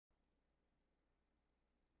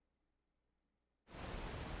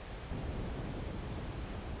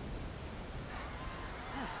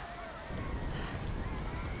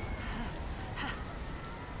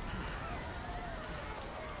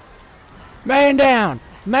Man down!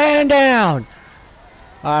 Man down!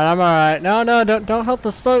 Alright, I'm alright. No, no, don't help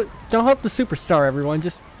the don't help the superstar, everyone.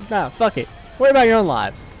 Just nah, fuck it. Worry about your own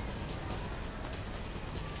lives.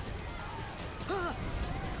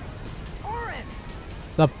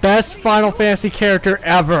 The best Final Fantasy character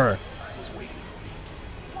ever.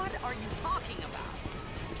 What are you talking about?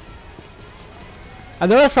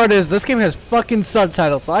 And the best part is this game has fucking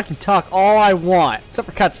subtitles, so I can talk all I want, except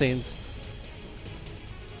for cutscenes.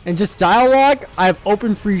 And just dialogue, I have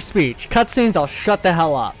open free speech. Cutscenes, I'll shut the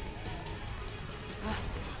hell up.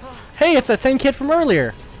 Hey, it's that same kid from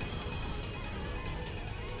earlier.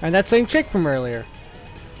 And that same chick from earlier.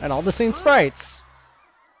 And all the same sprites.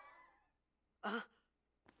 Huh?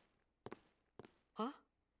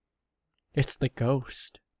 It's the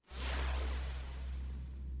ghost.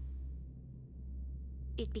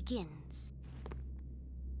 It begins.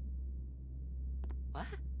 What?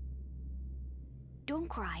 Don't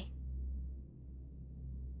cry.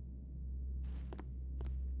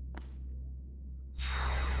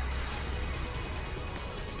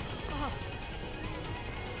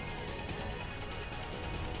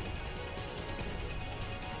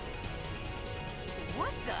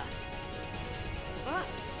 What the? Huh?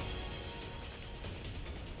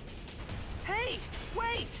 Hey,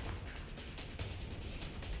 wait!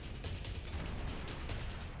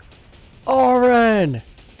 Oren!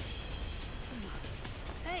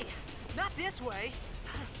 Hey, not this way.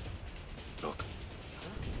 Look.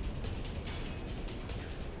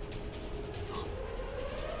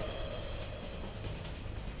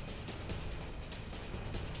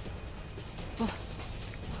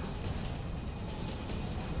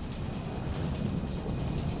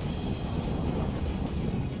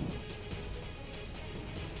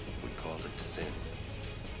 We called it sin.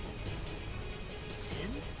 Sin?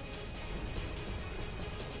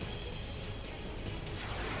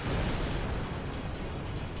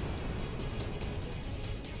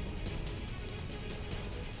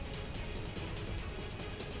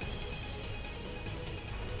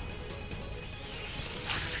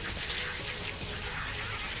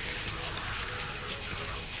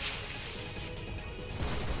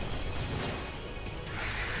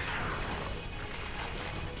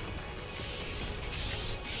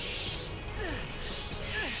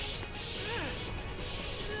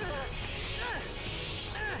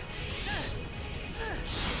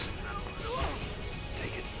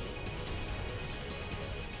 Take it.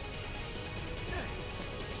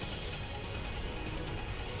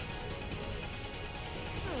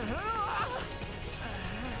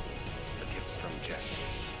 A gift from Jet.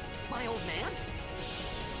 My old man?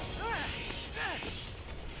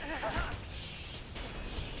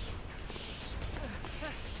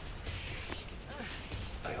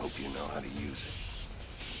 I hope you know how to use it.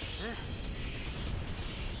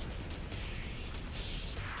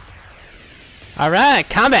 Alright,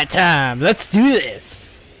 combat time! Let's do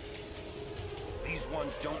this! These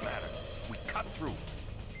ones don't matter. We cut through.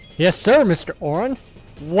 Yes, sir, Mr. Oren.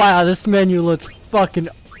 Wow, this menu looks fucking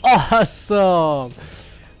awesome!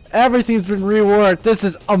 Everything's been reworked. This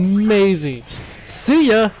is amazing. See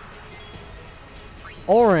ya!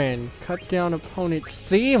 Oren, cut down opponent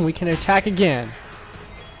C and we can attack again.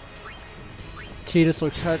 Titus will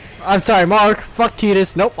cut. I'm sorry, Mark. Fuck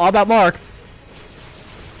Titus. Nope, all about Mark.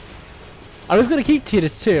 I was gonna keep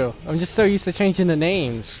Titus too. I'm just so used to changing the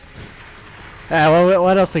names. Well,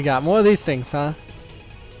 what else we got? More of these things, huh?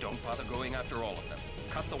 Don't bother going after all of them.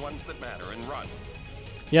 Cut the ones that matter and run.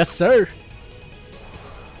 Yes, sir.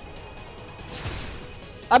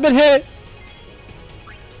 I've been hit.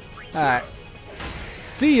 Alright.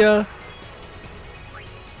 See ya.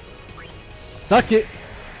 Suck it.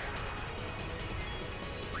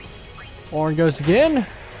 Oren goes again.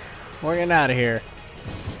 We're getting out of here.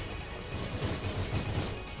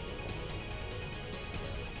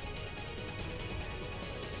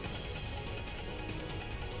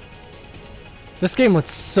 This game looks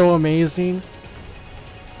so amazing.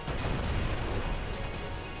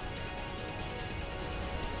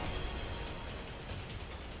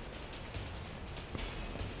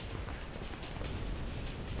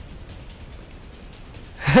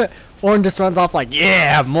 Oren just runs off like,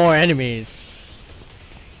 yeah, more enemies.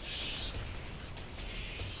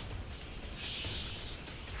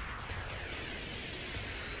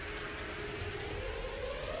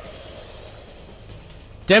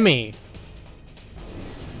 Demi.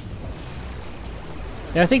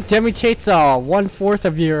 Yeah, I think Demi takes 1/4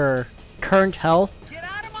 of your current health. Get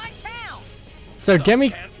out of my town! So Some Demi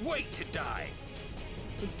can't wait to die.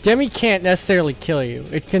 Demi can't necessarily kill you.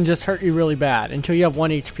 It can just hurt you really bad. Until you have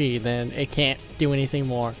 1 HP, then it can't do anything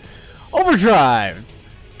more. Overdrive!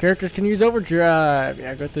 Characters can use overdrive.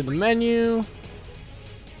 Yeah, go through the menu.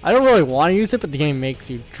 I don't really want to use it, but the game makes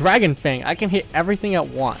you. Dragon Fang. I can hit everything at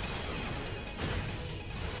once.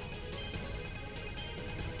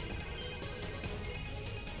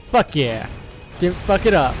 Fuck yeah. Didn't fuck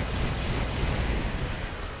it up.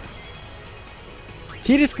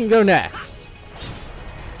 Tidus can go next.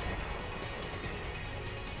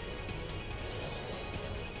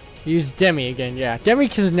 Use Demi again, yeah. Demi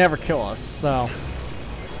can never kill us, so.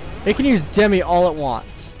 They can use Demi all at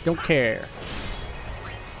once. Don't care.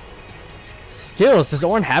 Skills. Does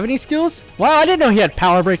Orin have any skills? Wow, I didn't know he had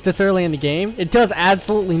Power Break this early in the game. It does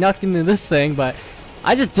absolutely nothing to this thing, but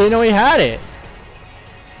I just didn't know he had it.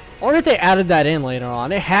 I wonder if they added that in later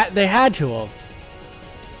on. They had to have.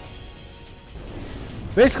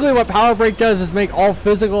 Basically, what Power Break does is make all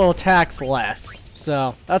physical attacks less.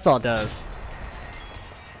 So, that's all it does.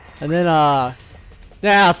 And then, yeah,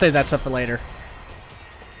 I'll save that stuff for later.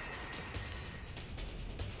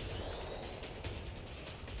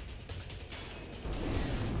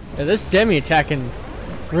 Yeah, this Demi attack can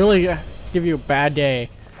really give you a bad day.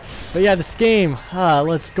 But yeah, this game,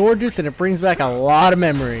 it's gorgeous and it brings back a lot of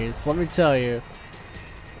memories. Let me tell you.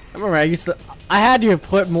 I remember I had to have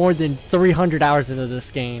put more than 300 hours into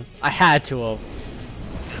this game. I had to have.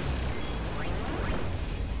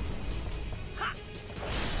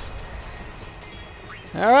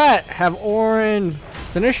 Alright, have Orin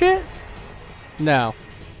finish it? No.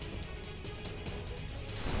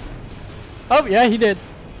 Oh, yeah, he did.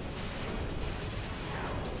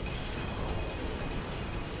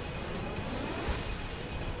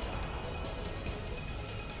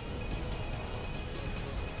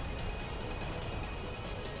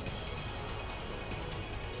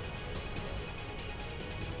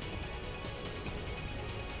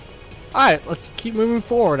 Alright, let's keep moving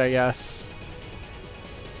forward, I guess.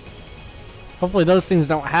 Hopefully those things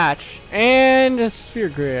don't hatch. And a sphere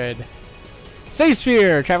grid. Save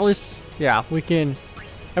sphere, travelers. Yeah, we can.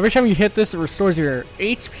 Every time you hit this, it restores your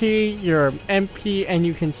HP, your MP, and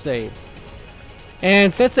you can save.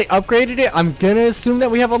 And since they upgraded it, I'm gonna assume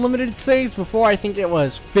that we have unlimited saves. Before, I think it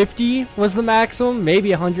was 50 was the maximum,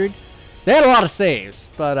 maybe 100. They had a lot of saves,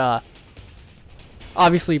 but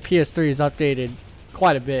obviously PS3 is updated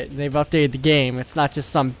quite a bit. They've updated the game. It's not just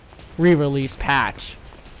some re-release patch.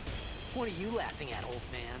 What are you laughing at, old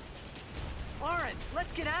man? Orin,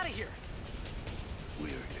 let's get out of here. We're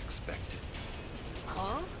expected.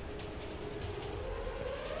 Huh?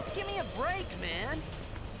 Give me a break, man.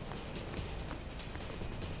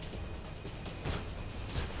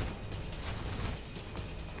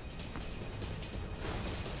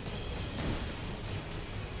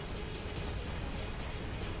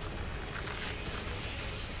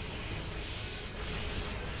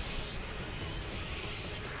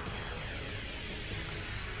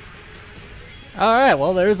 Alright,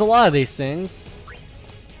 well, there's a lot of these things.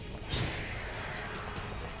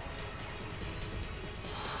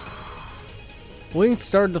 Wing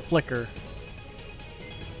started to flicker.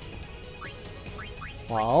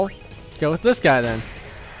 Well, let's go with this guy then.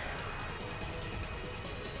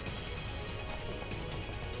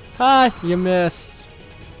 Ha! You missed.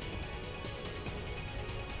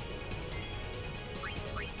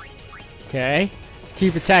 Okay. Just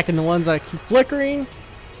keep attacking the ones that keep flickering.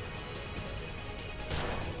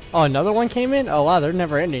 Oh, another one came in? Oh, wow, they're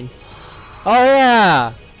never ending. Oh,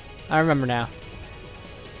 yeah! I remember now.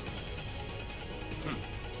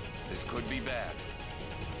 This could be bad.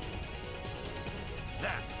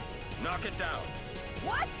 That! Knock it down.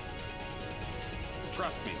 What?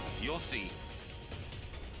 Trust me, you'll see.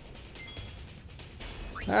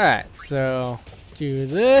 Alright, so do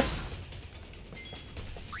this.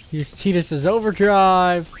 Use Tidus's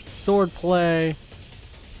overdrive, sword play,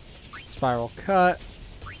 spiral cut.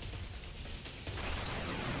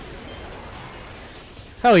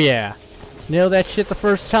 Hell yeah. Nail that shit the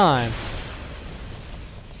first time.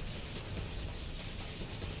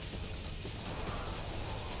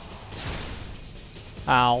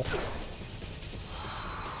 Ow.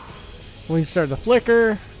 We start to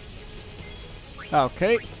flicker.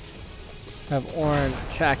 Okay. Have Orin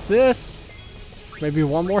attack this. Maybe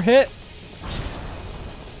one more hit.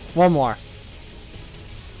 One more.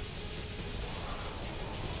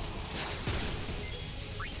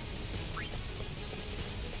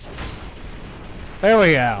 There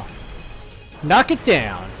we go. Knock it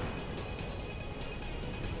down.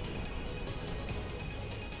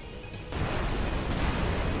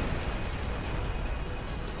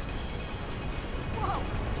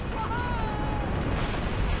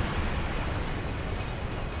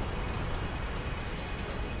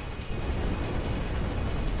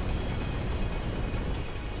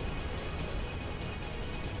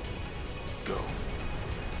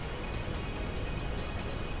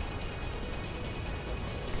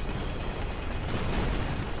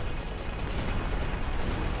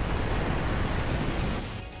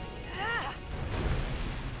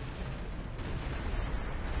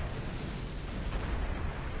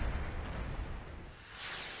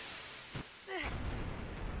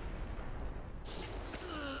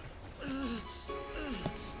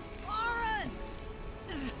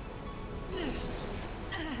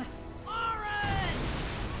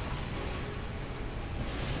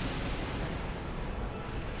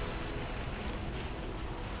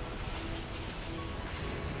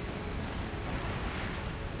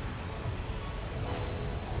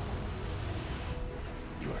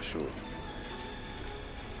 sure.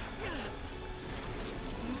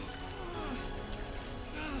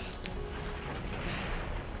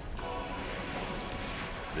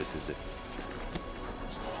 This is it.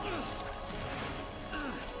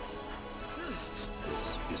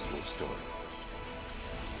 This is your story.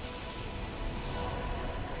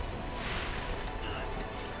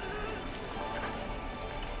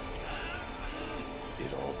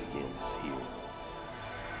 It all begins here.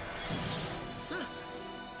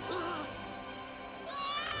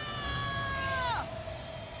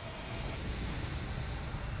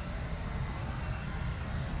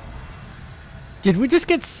 Did we just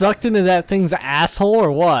get sucked into that thing's asshole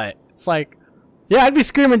or what? It's like, yeah, I'd be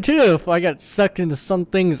screaming too if I got sucked into some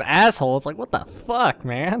thing's asshole. It's like, what the fuck,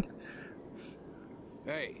 man?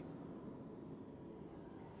 Hey.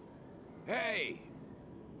 Hey!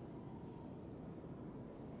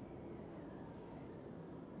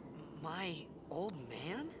 My old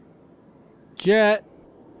man? Jet.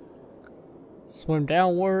 Swim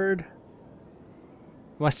downward.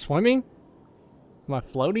 Am I swimming? Am I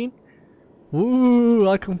floating? Ooh,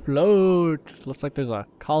 I can float. Looks like there's a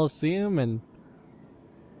coliseum and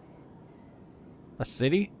a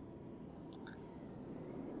city.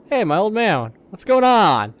 Hey, my old man. What's going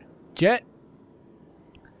on? Jet?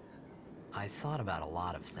 I thought about a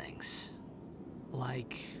lot of things.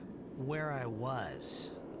 Like where I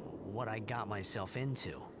was, what I got myself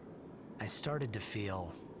into. I started to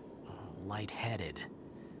feel lightheaded,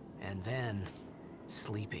 and then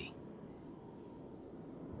sleepy.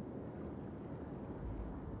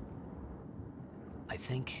 I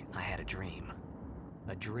think I had a dream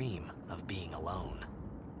of being alone.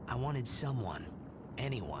 I wanted someone,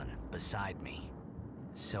 anyone beside me,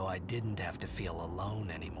 so I didn't have to feel alone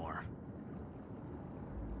anymore.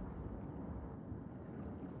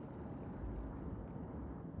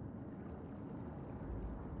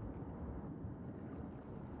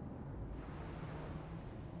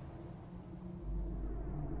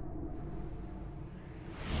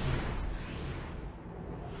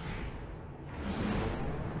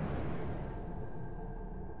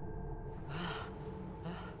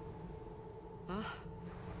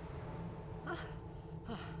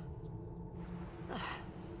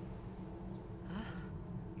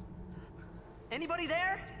 Anybody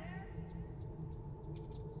there?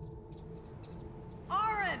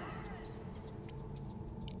 Aaron!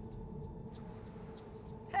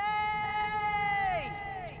 Hey!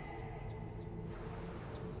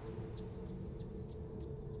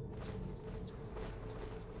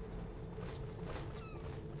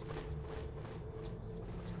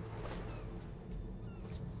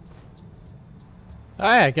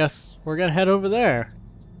 Alright, I guess we're gonna head over there.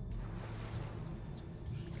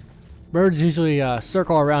 Birds usually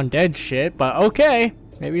circle around dead shit, but okay.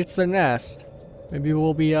 Maybe it's their nest. Maybe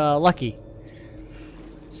we'll be lucky.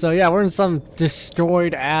 So yeah, we're in some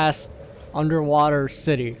destroyed ass underwater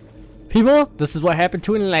city. People, this is what happened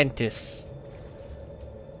to Atlantis.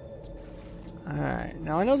 Alright,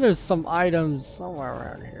 now I know there's some items somewhere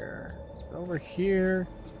around here. It's over here.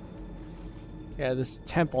 Yeah, this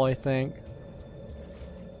temple, I think.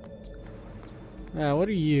 What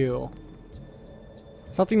are you?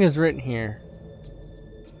 Something is written here.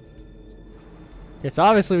 Okay, so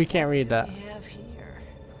obviously we can't read that. What do we have here?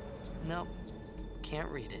 Nope, can't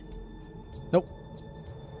read it. Nope.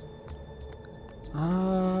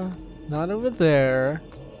 Not over there.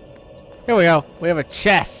 Here we go. We have a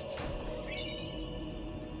chest.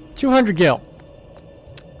 200 gil.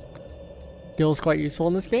 Gil is quite useful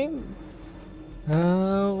in this game.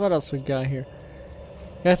 What else we got here?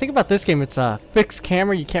 Yeah, think about this game. It's a fixed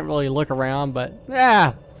camera. You can't really look around, but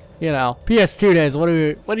you know, PS2 days. What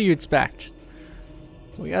do you expect?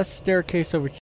 We got a staircase over here.